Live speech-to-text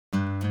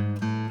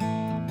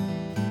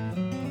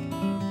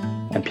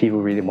and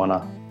people really want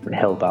to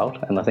help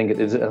out. And I think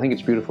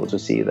it's beautiful to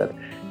see that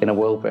in a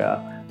world where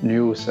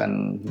news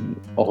and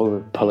all the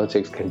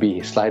politics can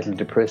be slightly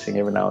depressing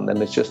every now and then,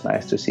 it's just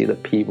nice to see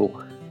that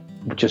people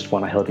just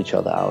want to help each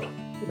other out.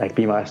 Like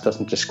Be My Eyes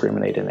doesn't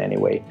discriminate in any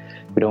way.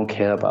 We don't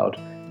care about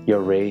your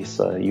race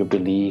or your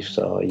beliefs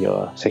or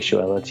your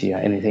sexuality or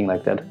anything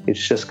like that.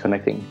 It's just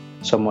connecting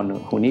someone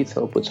who needs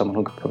help with someone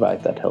who can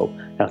provide that help.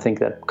 And I think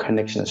that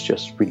connection is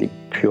just really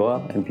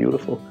pure and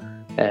beautiful.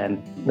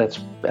 And that's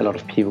a lot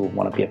of people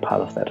want to be a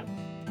part of that.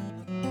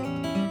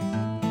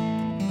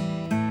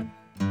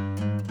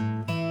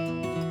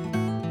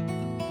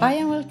 Hi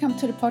and welcome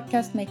to the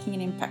podcast Making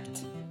an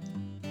Impact.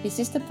 This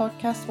is the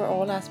podcast where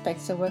all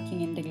aspects of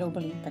working in the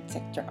global impact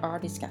sector are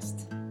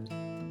discussed.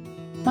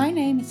 My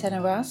name is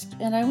Helen Rask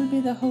and I will be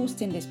the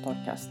host in this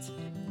podcast.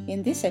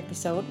 In this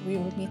episode, we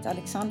will meet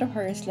Alexander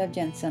Hørslev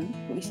Jensen,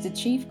 who is the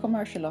Chief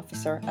Commercial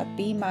Officer at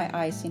Be My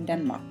Eyes in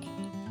Denmark.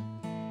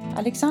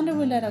 Alexander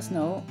will let us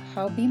know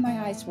how Be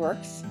My Eyes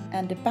works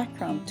and the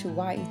background to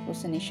why it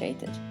was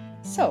initiated.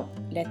 So,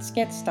 let's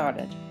get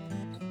started.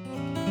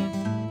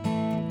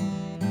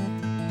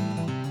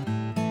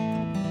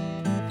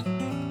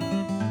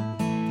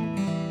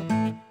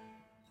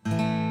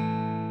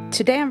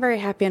 Today I'm very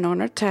happy and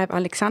honored to have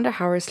Alexander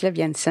Hørslev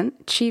Jensen,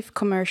 Chief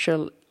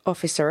Commercial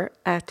Officer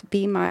at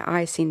Be My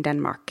Eyes in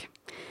Denmark.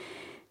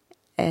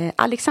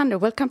 Alexander,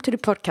 welcome to the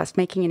podcast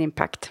Making an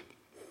Impact.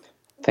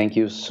 Thank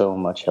you so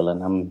much,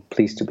 Helen. I'm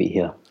pleased to be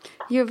here.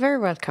 You're very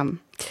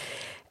welcome.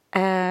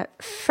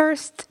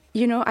 First,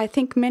 I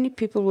think many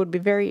people would be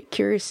very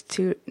curious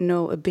to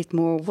know a bit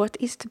more. What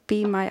is the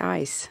Be My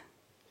Eyes?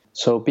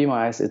 So Be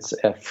My Eyes, it's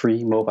a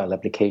free mobile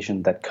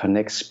application that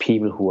connects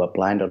people who are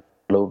blind or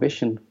low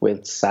vision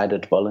with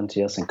sighted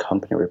volunteers and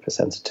company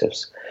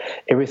representatives.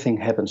 Everything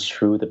happens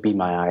through the Be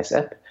My Eyes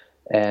app,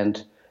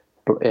 and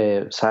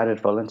sighted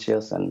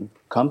volunteers and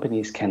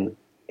companies can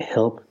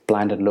help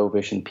blind and low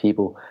vision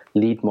people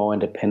lead more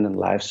independent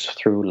lives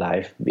through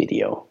live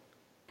video.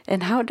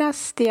 And how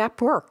does the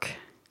app work?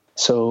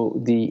 So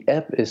the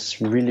app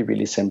is really,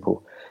 really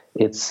simple.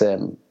 It's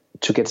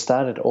to get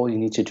started, all you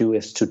need to do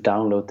is to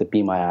download the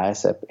Be My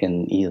Eyes app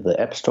in either the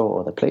App Store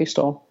or the Play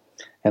Store.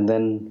 And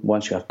then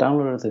once you have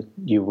downloaded it,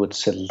 you would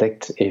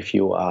select if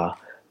you are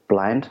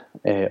blind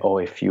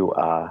or if you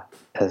are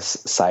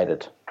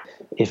sighted.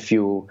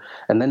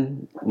 And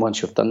then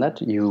once you've done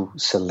that, you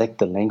select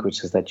the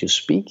languages that you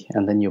speak,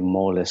 and then you're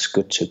more or less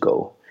good to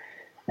go.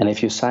 And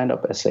if you sign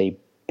up as a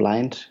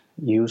blind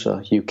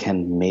user, you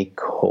can make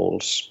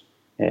calls.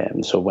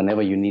 So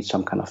whenever you need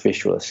some kind of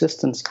visual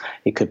assistance,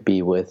 it could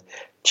be with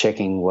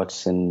checking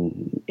what's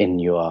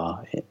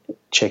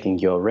checking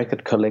your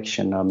record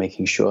collection, or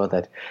making sure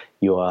that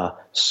your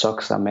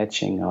socks are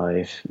matching, or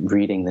if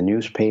reading the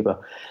newspaper,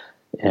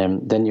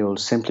 then you'll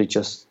simply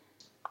just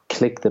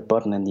click the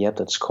button in the app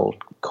that's called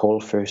Call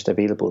First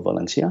Available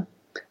Volunteer,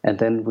 and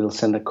then we'll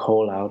send a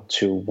call out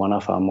to one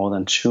of our more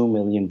than 2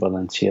 million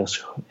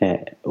volunteers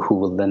who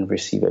will then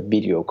receive a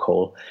video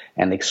call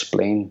and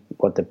explain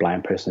what the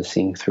blind person is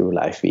seeing through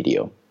live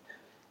video.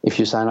 If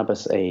you sign up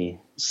as a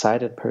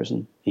sighted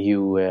person,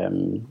 you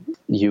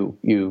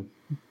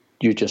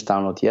just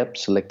download the app,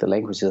 select the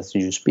languages that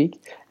you speak,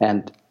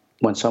 and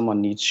when someone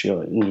needs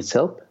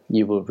help,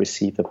 you will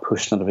receive a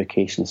push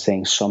notification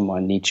saying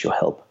someone needs your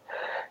help.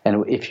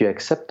 And if you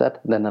accept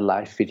that, then a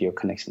live video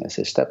connection is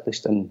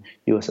established, and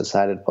you as a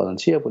sighted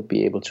volunteer would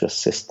be able to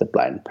assist the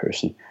blind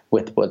person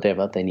with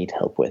whatever they need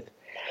help with.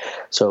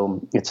 So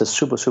it's a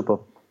super, super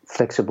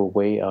flexible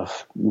way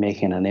of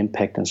making an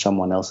impact in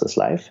someone else's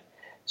life.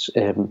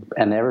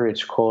 An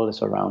average call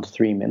is around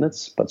 3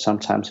 minutes, but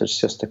sometimes it's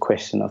just a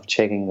question of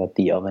checking that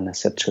the oven is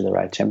set to the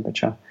right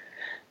temperature.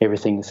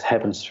 Everything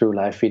happens through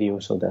live video,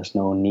 so there's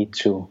no need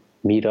to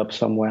meet up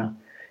somewhere.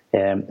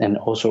 And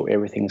also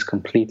everything is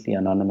completely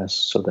anonymous,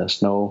 so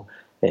there's no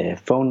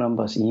phone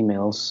numbers,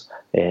 emails,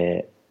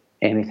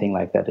 anything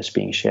like that is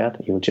being shared.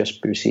 You'll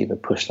just receive a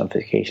push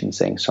notification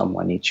saying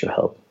someone needs your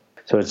help.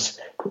 So it's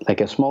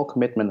like a small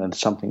commitment and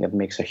something that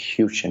makes a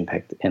huge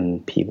impact in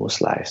people's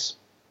lives.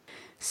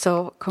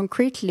 So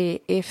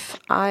concretely, if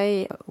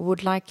I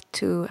would like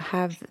to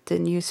have the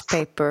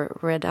newspaper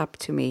read up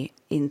to me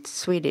in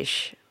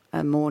Swedish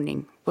a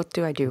morning, what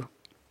do I do?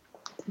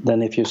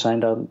 Then if you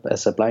signed up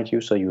as a blind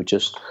user, you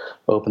just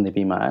open the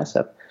Be My Eyes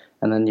app,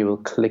 and then you will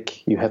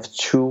click. You have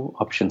 2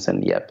 options in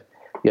the app.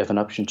 You have an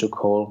option to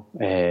call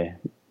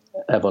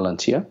a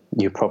volunteer.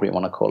 You probably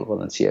want to call a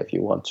volunteer if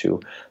you want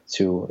to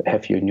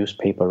have your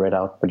newspaper read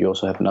out, but you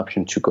also have an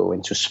option to go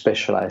into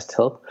specialized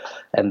help,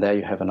 and there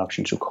you have an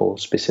option to call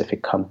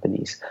specific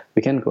companies.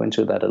 We can go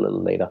into that a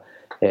little later.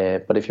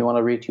 But if you want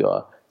to read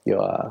your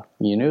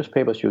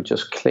newspapers, you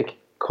just click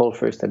Call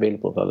First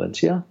Available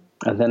Volunteer,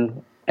 and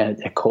then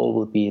a call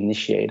will be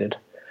initiated.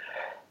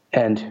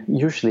 And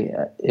usually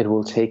it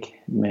will take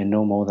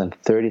no more than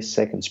 30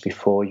 seconds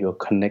before you're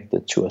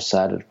connected to a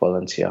sighted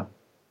volunteer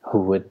who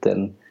would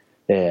then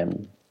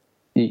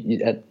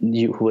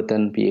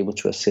be able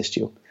to assist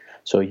you.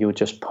 So you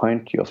just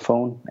point your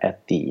phone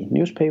at the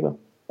newspaper,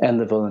 and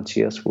the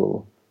volunteers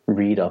will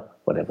read up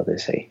whatever they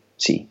say.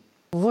 tea.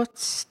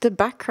 What's the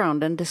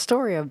background and the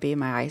story of Be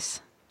My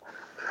Eyes?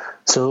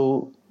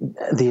 So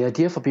the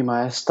idea for Be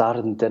My Eyes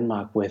started in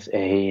Denmark with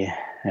a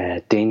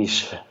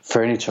Danish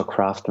furniture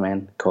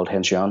craftsman called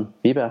Hans Jørgen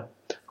Viberg,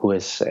 who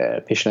is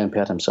visually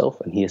impaired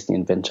himself, and he is the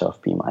inventor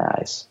of Be My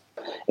Eyes.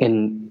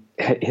 In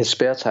his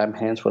spare time,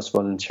 Hans was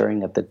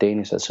volunteering at the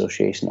Danish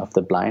Association of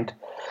the Blind,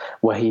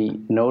 where he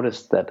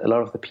noticed that a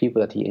lot of the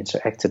people that he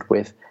interacted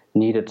with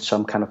needed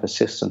some kind of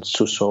assistance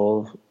to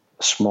solve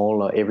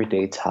small or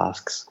everyday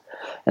tasks.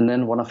 And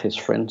then one of his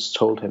friends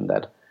told him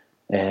that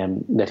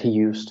he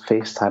used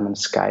FaceTime and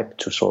Skype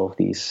to solve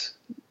these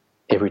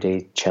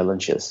everyday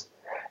challenges.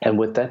 And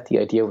with that, the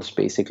idea was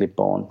basically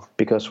born.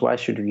 Because why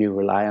should you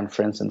rely on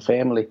friends and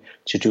family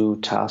to do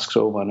tasks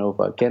over and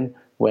over again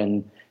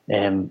when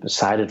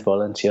sighted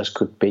volunteers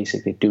could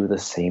basically do the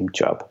same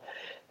job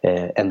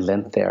and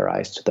lend their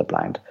eyes to the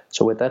blind?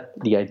 So with that,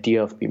 the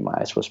idea of Be My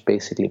Eyes was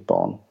basically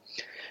born.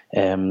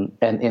 And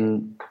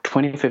in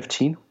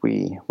 2015,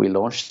 we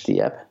launched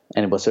the app,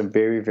 and it was a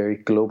very, very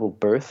global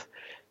birth.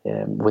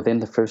 Within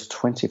the first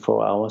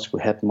 24 hours,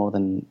 we had more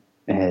than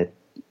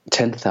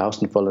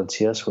 10,000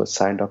 volunteers who had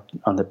signed up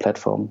on the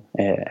platform,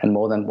 and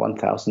more than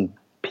 1,000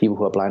 people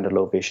who are blind or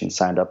low vision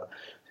signed up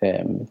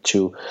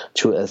to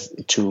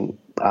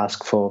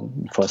ask for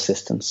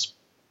assistance.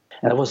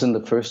 And that was in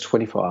the first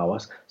 24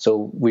 hours.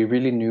 So we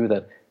really knew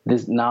that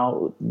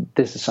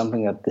this is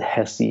something that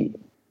has the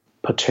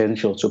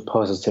potential to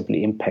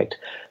positively impact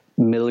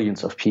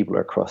millions of people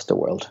across the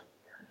world.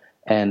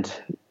 And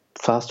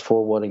fast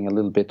forwarding a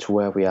little bit to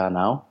where we are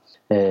now,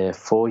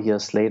 4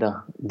 years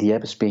later, the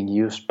app is being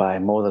used by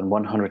more than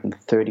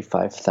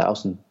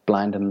 135,000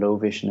 blind and low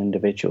vision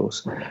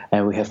individuals,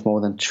 and we have more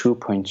than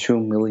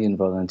 2.2 million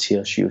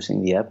volunteers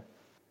using the app.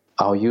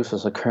 Our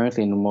users are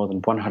currently in more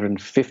than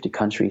 150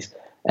 countries,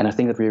 and I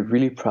think that we're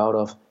really proud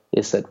of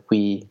is that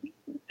we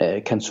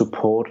can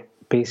support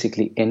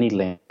basically any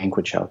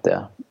language out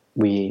there.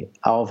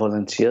 Our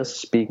volunteers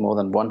speak more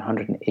than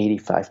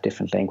 185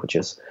 different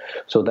languages.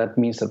 So that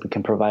means that we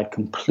can provide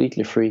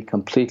completely free,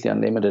 completely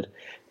unlimited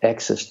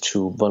access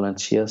to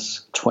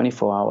volunteers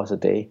 24 hours a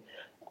day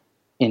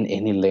in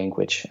any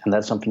language. And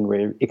that's something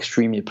we're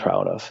extremely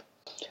proud of.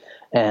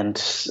 And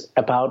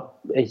about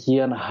a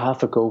year and a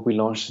half ago, we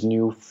launched a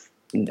new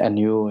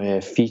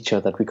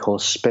feature that we call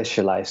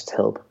specialized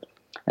help.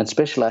 And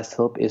specialized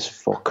help is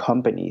for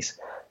companies.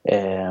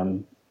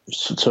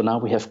 So now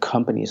we have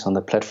companies on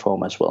the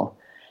platform as well.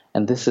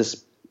 And this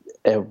is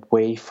a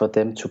way for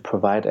them to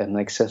provide an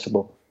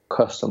accessible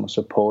customer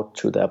support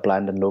to their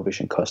blind and low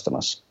vision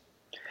customers.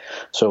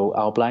 So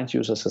our blind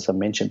users, as I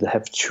mentioned, they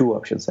have two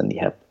options in the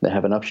app. They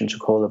have an option to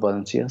call the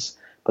volunteers,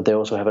 but they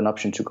also have an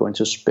option to go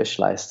into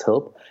specialized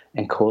help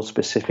and call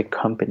specific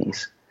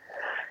companies.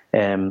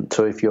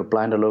 So if you're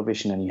blind or low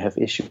vision and you have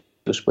issues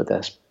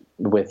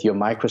with your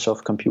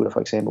Microsoft computer,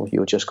 for example,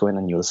 you just go in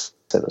and you'll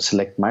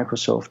select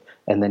Microsoft,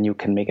 and then you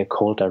can make a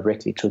call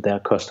directly to their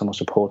customer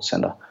support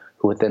center,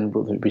 who would then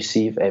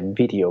receive a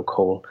video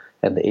call,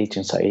 and the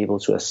agents are able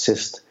to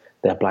assist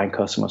their blind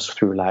customers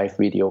through live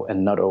video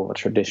and not over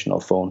traditional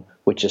phone,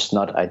 which is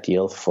not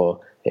ideal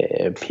for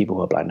people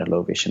who are blind and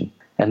low vision.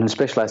 And in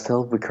specialized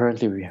help, we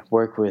currently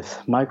work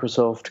with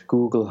Microsoft,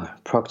 Google,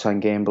 Procter &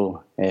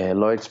 Gamble,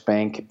 Lloyds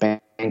Bank,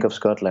 Bank of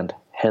Scotland,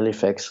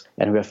 Halifax,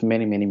 and we have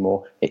many, many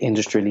more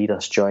industry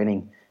leaders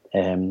joining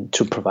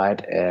to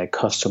provide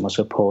customer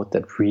support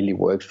that really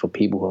works for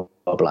people who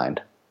are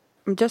blind.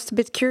 I'm just a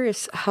bit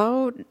curious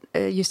how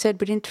you said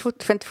within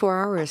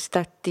 24 hours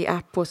that the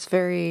app was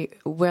very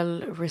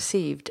well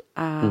received,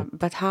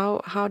 but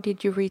how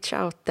did you reach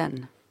out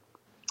then?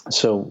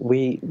 So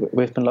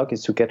we've been lucky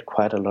to get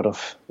quite a lot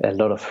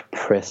of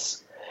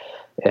press,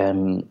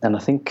 and I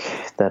think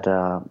that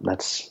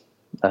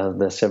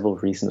there's several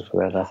reasons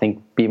for that. I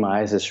think Be My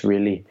Eyes is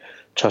really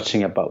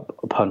touching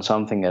upon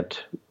something that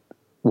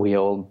we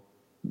all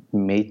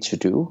made to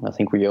do. I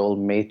think we all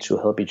made to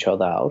help each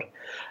other out,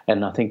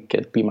 and I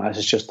think Be My Eyes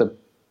is just a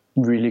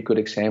really good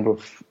example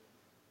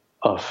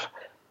of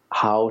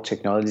how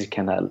technology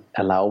can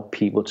allow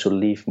people to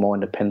live more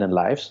independent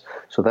lives.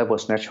 So that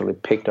was naturally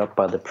picked up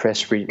by the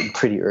press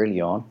pretty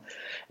early on.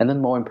 And then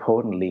more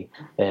importantly,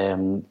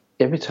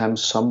 every time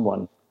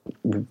someone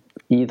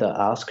either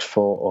asks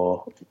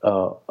for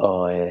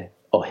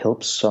or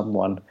helps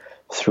someone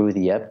through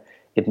the app,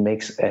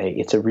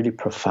 it's a really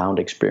profound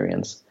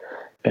experience.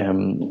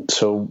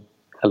 So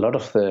a lot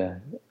of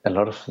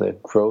the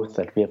growth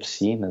that we have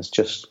seen is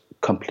just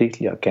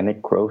completely organic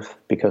growth,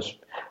 because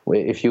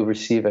if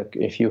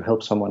you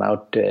help someone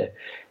out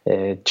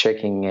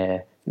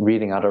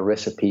reading out a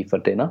recipe for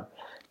dinner,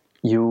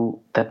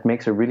 that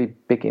makes a really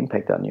big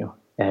impact on you,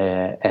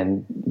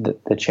 and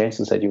the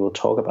chances that you will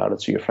talk about it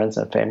to your friends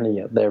and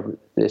family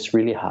is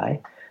really high.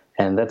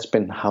 And that's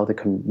been how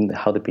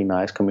the Be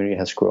My Eyes community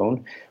has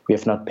grown. We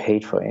have not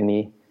paid for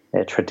any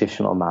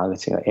traditional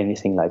marketing or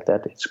anything like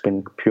that. It's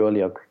been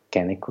purely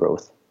organic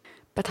growth.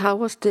 But how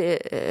was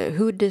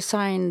who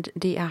designed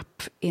the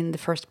app in the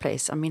first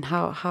place? I mean,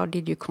 how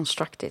did you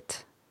construct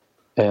it?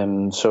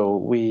 So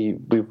we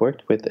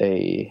worked with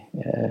a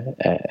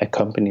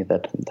company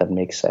that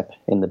makes app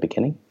in the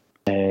beginning,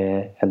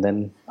 and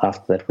then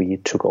after that we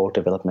took all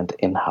development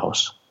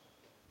in-house.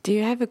 Do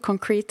you have a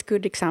concrete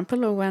good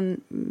example of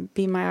when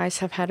Be My Eyes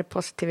have had a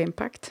positive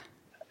impact?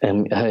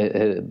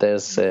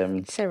 There's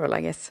several,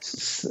 I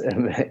guess.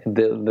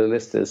 The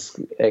list is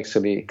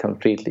actually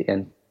completely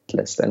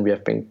endless, and we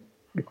have been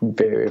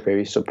very,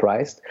 very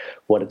surprised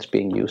what it's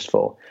being used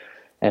for.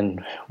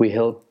 And we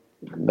help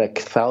like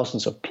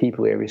thousands of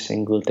people every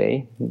single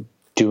day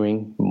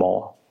doing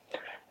more.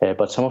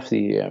 But some of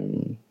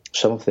the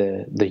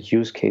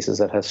use cases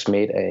that has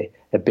made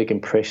a big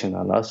impression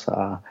on us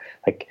are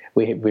like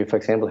we for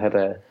example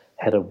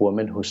had a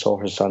woman who saw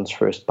her son's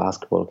first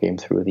basketball game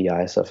through the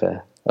eyes of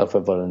a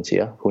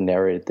volunteer who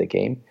narrated the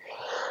game.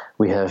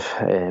 We have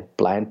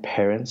blind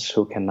parents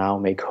who can now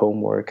make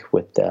homework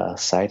with their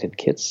sighted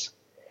kids,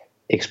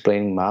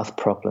 explaining math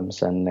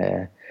problems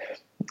and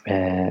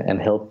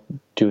help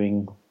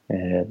doing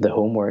the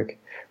homework.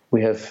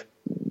 We have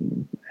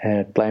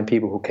blind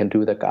people who can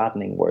do the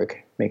gardening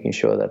work, making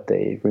sure that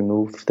they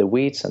remove the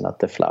weeds and not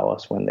the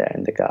flowers when they're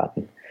in the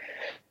garden.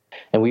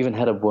 And we even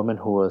had a woman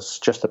who was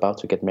just about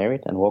to get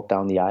married and walk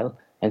down the aisle,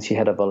 and she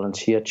had a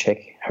volunteer check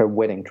her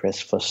wedding dress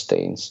for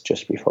stains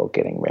just before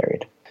getting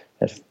married.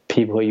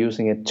 People are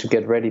using it to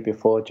get ready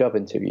before a job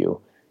interview,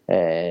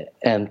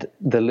 and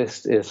the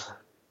list is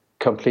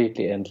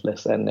completely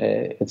endless. And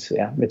it's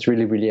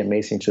really, really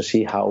amazing to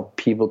see how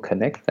people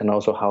connect and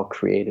also how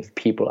creative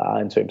people are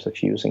in terms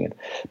of using it.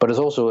 But it's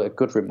also a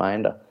good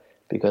reminder,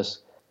 because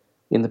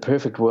in the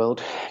perfect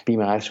world, Be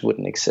My Eyes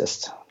wouldn't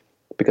exist.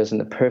 Because in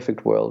the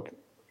perfect world,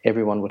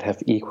 everyone would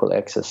have equal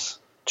access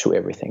to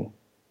everything.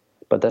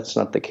 But that's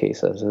not the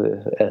case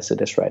as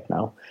it is right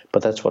now.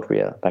 But that's what we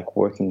are like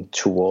working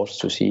towards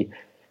to see.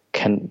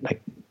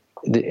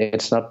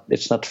 It's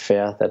not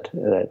fair that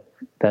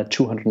there are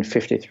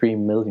 253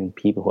 million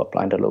people who are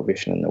blind or low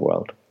vision in the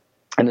world,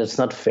 and it's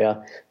not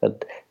fair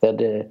that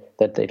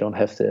they don't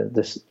have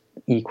this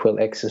equal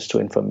access to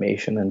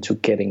information and to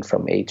getting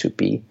from A to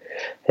B.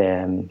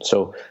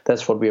 So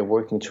that's what we are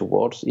working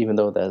towards. Even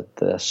though there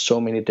are so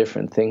many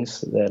different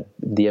things that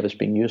the app is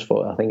being used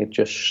for, I think it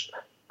just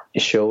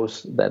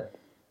shows that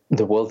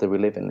the world that we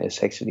live in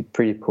is actually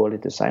pretty poorly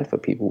designed for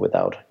people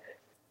without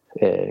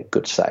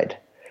good sight.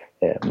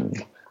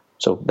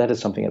 So that is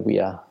something that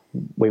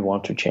we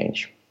want to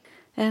change.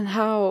 And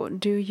how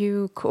do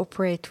you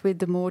cooperate with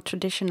the more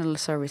traditional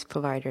service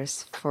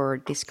providers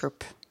for this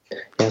group?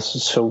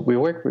 Yes, so we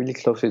work really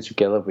closely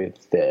together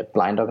with the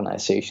blind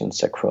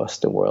organizations across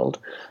the world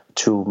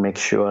to make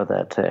sure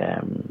that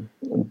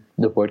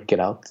the word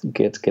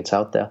gets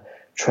out there.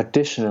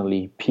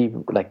 Traditionally,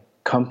 people like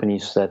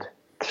companies that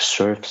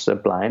serve the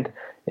blind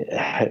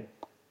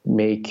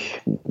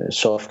make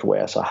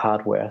softwares or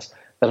hardwares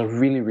that are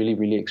really, really,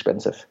 really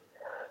expensive.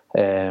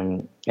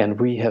 And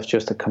we have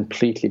just a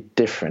completely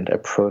different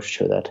approach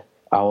to that.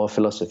 Our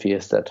philosophy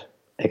is that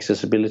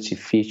accessibility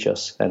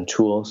features and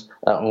tools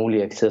are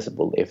only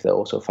accessible if they're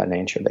also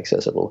financially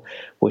accessible,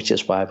 which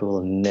is why we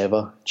will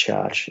never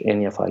charge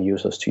any of our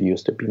users to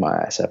use the Be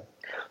My Eyes app.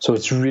 So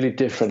it's really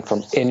different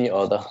from any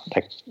other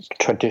like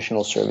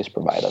traditional service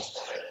providers.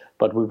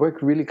 But we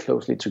work really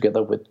closely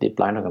together with the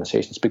blind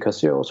organizations because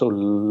they also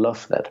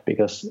love that,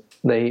 because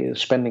they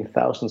spending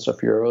thousands of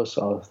euros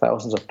or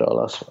thousands of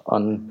dollars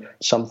on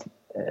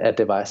a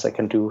device that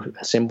can do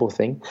a simple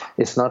thing.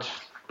 It's not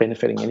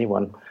benefiting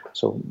anyone.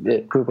 So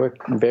we work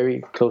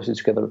very closely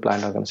together with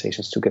blind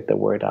organizations to get the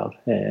word out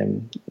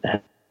and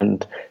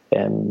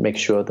make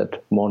sure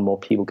that more and more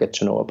people get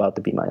to know about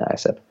the Be My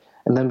Eyes app.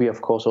 And then we,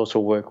 of course, also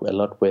work a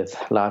lot with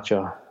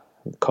larger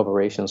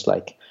corporations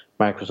like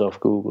Microsoft,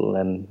 Google,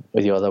 and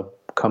the other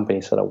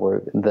companies that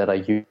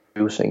are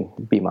using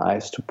Be My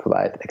Eyes to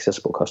provide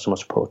accessible customer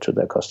support to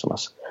their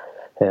customers.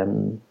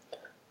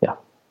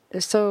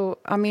 So,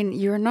 I mean,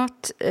 you're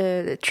not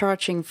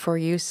charging for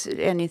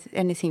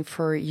anything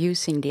for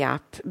using the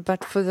app,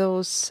 but for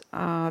those,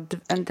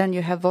 and then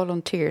you have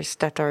volunteers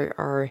that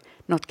are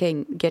not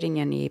getting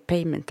any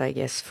payment, I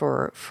guess,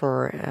 for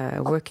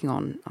working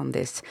on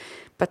this.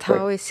 But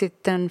how is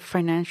it then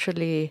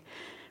financially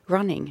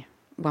running?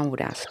 One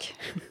would ask.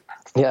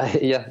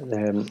 Yeah.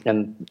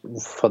 And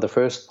for the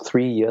first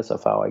 3 years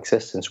of our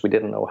existence, we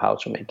didn't know how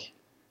to make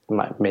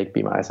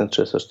Be My Eyes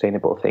into a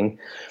sustainable thing,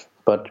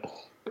 but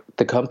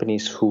the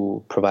companies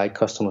who provide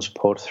customer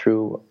support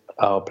through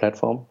our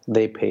platform,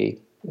 they pay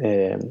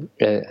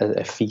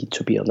a fee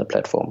to be on the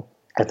platform.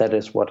 And that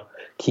is what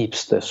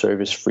keeps the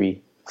service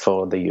free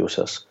for the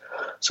users.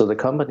 So the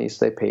companies,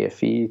 they pay a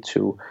fee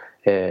to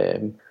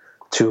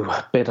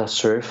better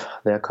serve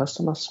their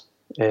customers.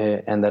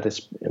 And that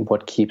is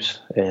what keeps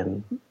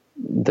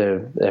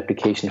the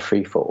application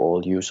free for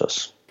all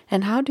users.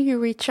 And how do you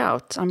reach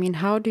out? I mean,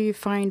 how do you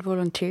find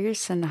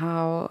volunteers, and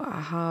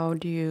how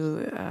do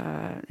you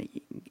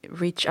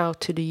reach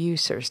out to the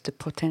users, the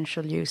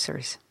potential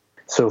users?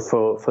 So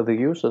for the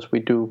users, we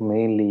do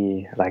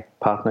mainly like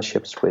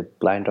partnerships with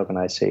blind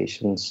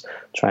organizations,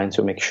 trying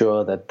to make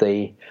sure that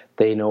they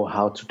know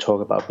how to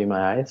talk about Be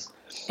My Eyes.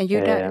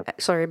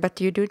 And but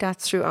you do that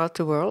throughout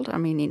the world? I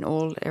mean, in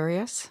all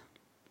areas?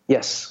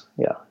 Yes,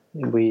 yeah.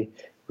 We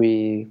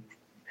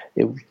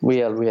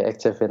are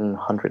active in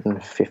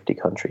 150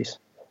 countries,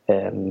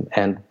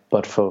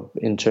 but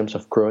in terms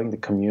of growing the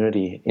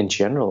community in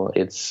general,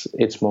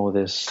 it's more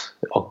this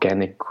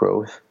organic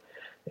growth.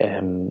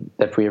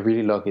 That we are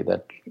really lucky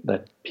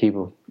that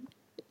people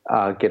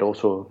get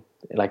also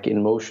like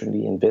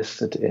emotionally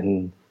invested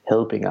in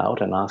helping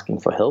out and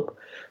asking for help.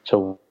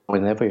 So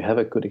whenever you have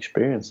a good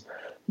experience,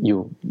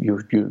 you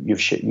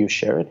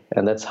share it,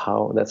 and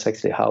that's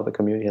actually how the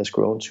community has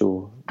grown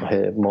to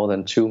more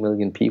than 2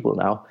 million people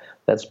now.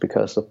 That's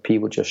because of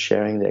people just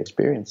sharing their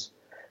experience.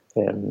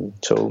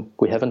 So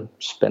we haven't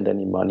spent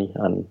any money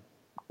on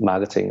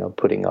marketing or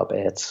putting up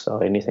ads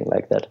or anything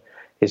like that.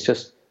 It's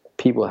just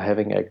people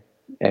having a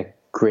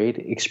great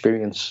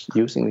experience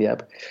using the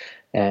app.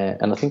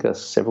 And I think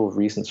there's several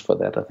reasons for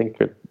that. I think,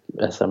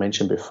 as I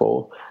mentioned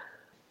before,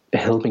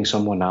 helping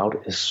someone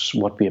out is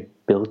what we are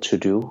built to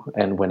do.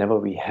 And whenever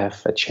we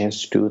have a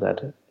chance to do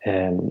that,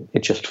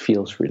 it just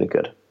feels really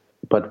good.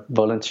 But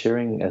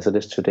volunteering as it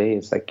is today,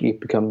 it's like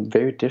it becomes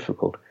very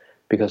difficult,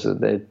 because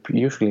it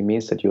usually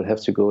means that you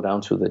have to go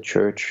down to the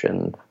church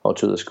or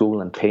to the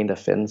school and paint a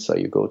fence, or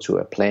you go to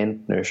a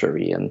plant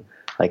nursery and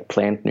like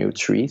plant new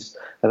trees.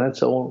 And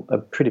that's all a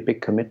pretty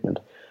big commitment.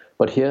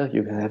 But here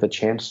you can have a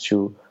chance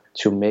to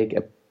make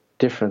a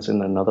difference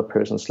in another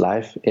person's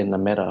life in a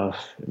matter of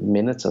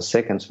minutes or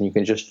seconds, and you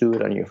can just do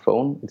it on your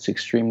phone. It's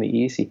extremely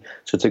easy.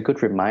 So it's a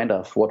good reminder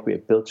of what we are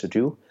built to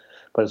do,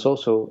 but it's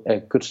also a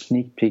good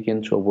sneak peek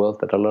into a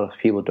world that a lot of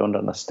people don't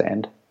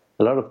understand.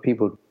 A lot of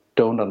people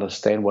don't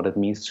understand what it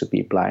means to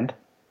be blind,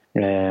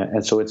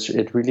 and so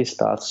it really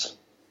starts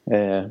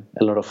a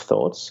lot of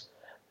thoughts,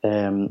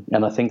 and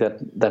I think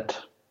that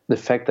the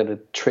fact that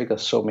it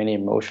triggers so many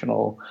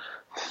emotional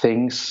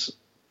things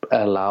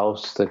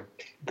allows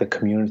the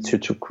community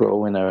to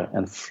grow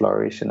and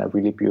flourish in a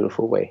really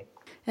beautiful way.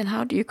 And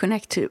how do you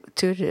connect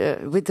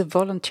with the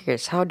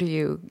volunteers? How do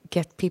you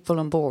get people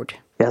on board?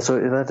 Yeah, so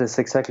that is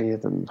exactly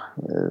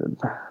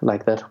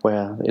like that,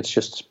 where it's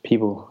just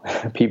people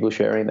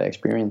sharing their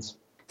experience.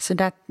 So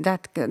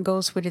that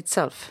goes with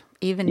itself,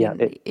 even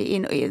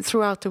in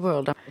throughout the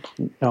world.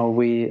 No,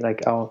 we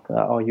like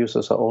our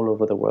users are all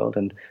over the world,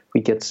 and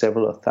we get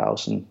several of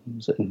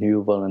thousands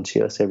new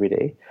volunteers every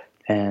day.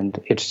 And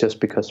it's just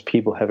because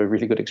people have a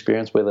really good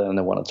experience with it and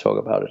they want to talk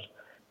about it.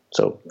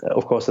 So,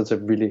 of course, it's a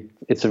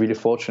really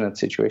fortunate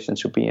situation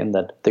to be in,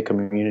 that the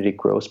community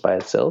grows by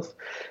itself.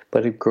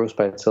 But it grows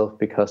by itself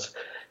because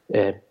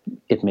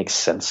it makes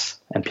sense,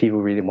 and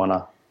people really want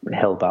to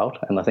help out.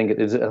 And I think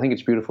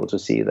it's beautiful to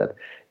see that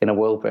in a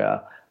world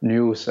where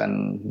news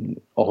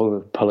and all the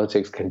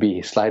politics can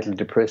be slightly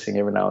depressing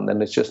every now and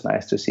then, it's just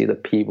nice to see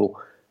that people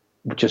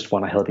just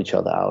want to help each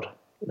other out.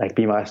 Like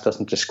Be My Eyes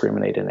doesn't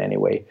discriminate in any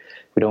way.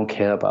 We don't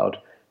care about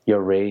your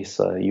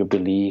race or your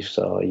beliefs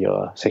or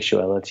your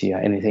sexuality or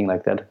anything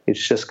like that.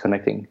 It's just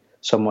connecting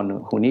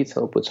someone who needs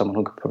help with someone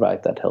who can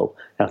provide that help.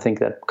 And I think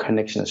that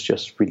connection is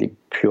just really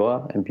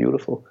pure and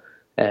beautiful.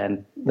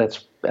 And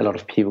that's a lot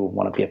of people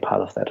want to be a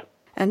part of that.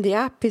 And the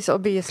app is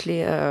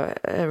obviously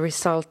a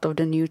result of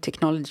the new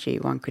technology,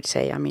 one could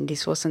say. I mean,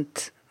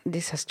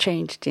 this has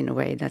changed in a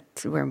way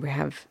that when we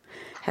have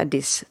had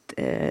this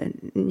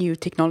new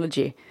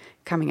technology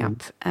coming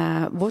up.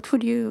 What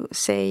would you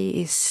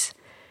say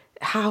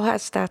how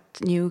has that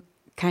new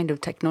kind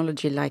of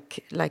technology,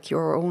 like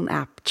your own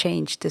app,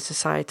 changed the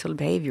societal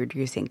behavior, do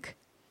you think?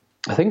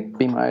 I think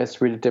Be My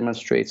Eyes really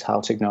demonstrates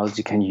how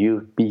technology can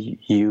be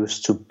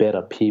used to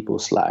better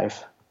people's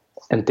life.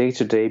 And day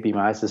to day, Be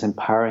My Eyes is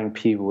empowering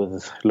people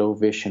with low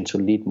vision to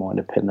lead more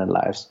independent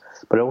lives.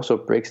 But it also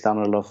breaks down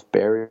a lot of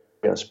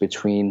barriers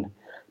between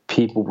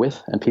people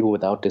with and people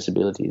without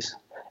disabilities,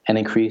 and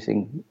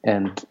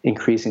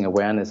increasing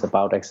awareness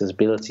about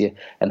accessibility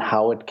and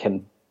how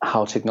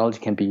technology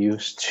can be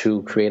used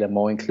to create a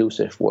more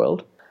inclusive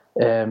world.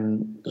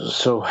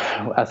 So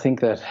I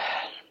think that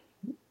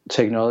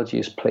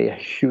technologies play a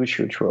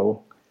huge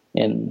role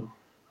in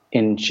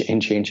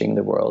changing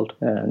the world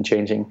and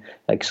changing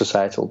like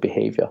societal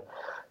behavior,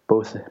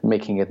 both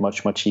making it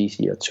much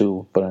easier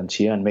to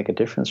volunteer and make a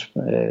difference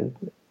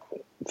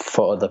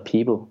for other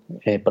people,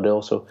 but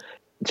also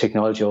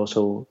technology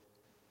also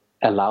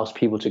allows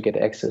people to get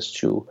access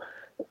to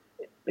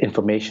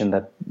information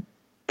that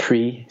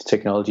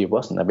pre-technology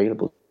wasn't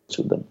available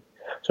to them.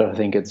 So I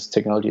think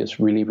technology is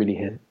really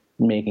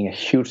making a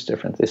huge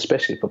difference,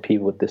 especially for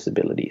people with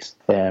disabilities.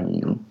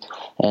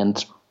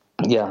 And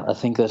yeah, I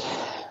think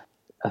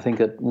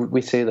that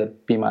we say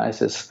that Be My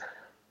Eyes is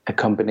a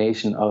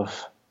combination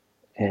of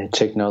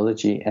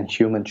technology and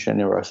human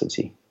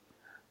generosity.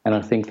 And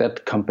I think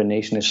that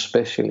combination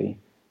especially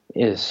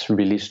is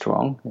really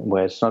strong,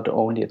 where it's not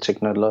only a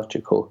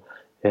technological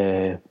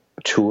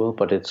tool,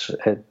 but it's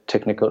a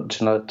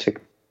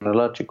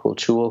technological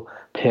tool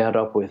paired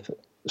up with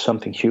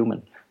something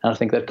human. And I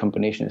think that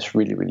combination is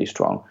really, really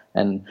strong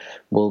and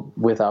will,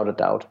 without a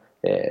doubt,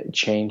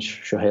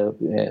 change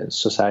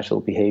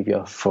societal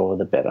behavior for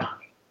the better.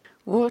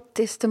 What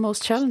is the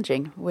most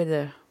challenging with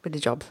the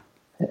job?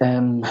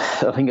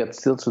 I think that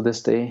still to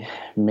this day,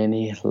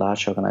 many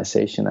large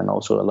organizations and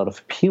also a lot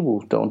of people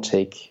don't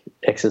take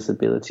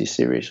accessibility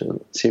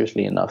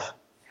seriously enough.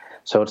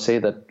 So I would say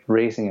that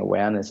raising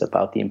awareness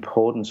about the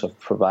importance of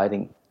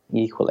providing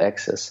equal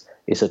access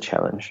is a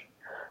challenge.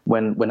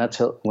 When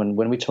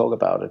we talk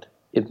about it,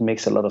 it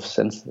makes a lot of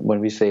sense when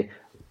we say,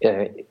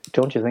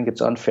 don't you think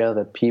it's unfair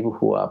that people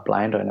who are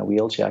blind or in a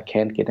wheelchair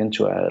can't get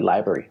into a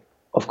library?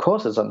 Of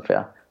course it's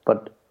unfair,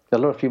 but a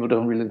lot of people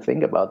don't really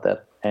think about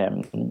that.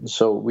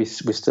 So we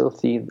still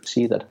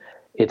see that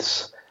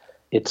it's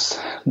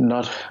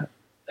not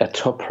a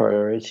top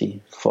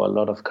priority for a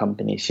lot of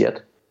companies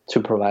yet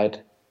to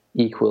provide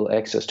equal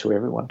access to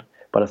everyone.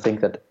 But I think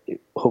that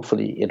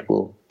hopefully it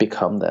will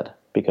become that,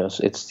 because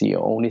it's the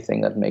only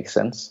thing that makes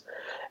sense.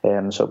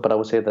 But I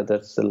would say that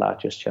that's the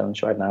largest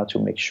challenge right now, to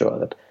make sure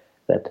that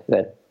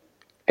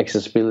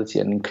accessibility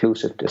and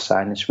inclusive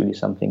design is really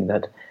something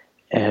that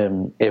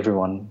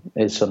everyone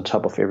is on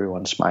top of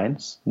everyone's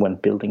minds when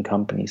building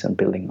companies and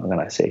building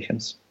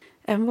organizations.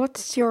 And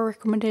what's your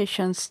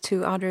recommendations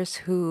to others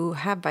who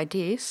have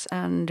ideas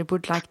and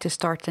would like to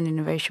start an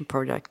innovation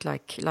project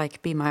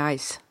like Be My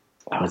Eyes?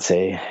 I would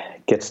say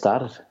get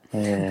started.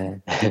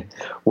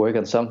 Work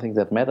on something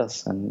that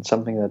matters and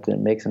something that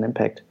makes an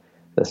impact.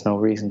 There's no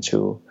reason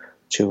to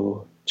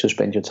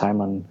spend your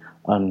time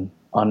on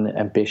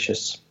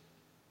unambitious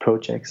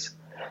projects.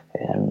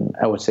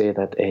 I would say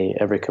that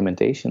a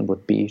recommendation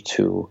would be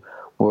to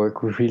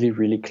work really,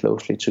 really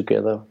closely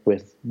together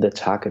with the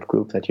target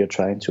group that you're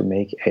trying to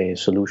make a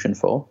solution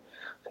for.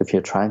 So if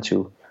you're trying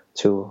to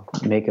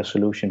make a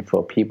solution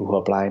for people who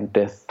are blind,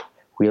 deaf,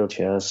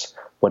 wheelchairs,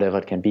 whatever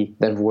it can be,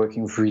 then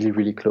working really,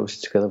 really closely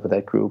together with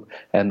that group,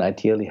 and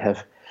ideally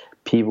have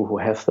people who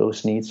have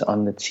those needs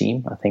on the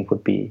team, I think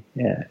would be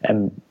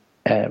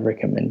a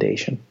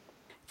recommendation.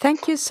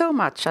 Thank you so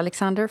much,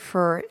 Alexander,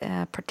 for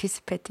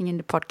participating in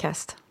the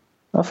podcast.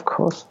 Of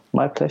course,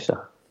 my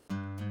pleasure.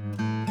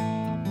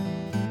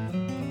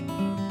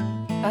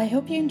 I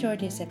hope you enjoyed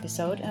this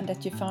episode and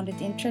that you found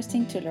it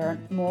interesting to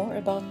learn more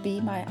about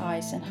Be My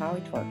Eyes and how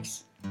it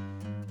works.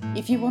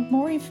 If you want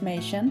more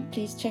information,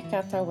 please check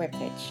out our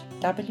webpage,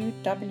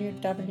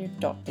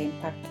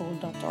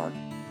 www.theimpactpool.org.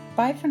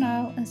 Bye for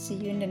now and see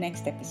you in the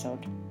next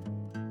episode.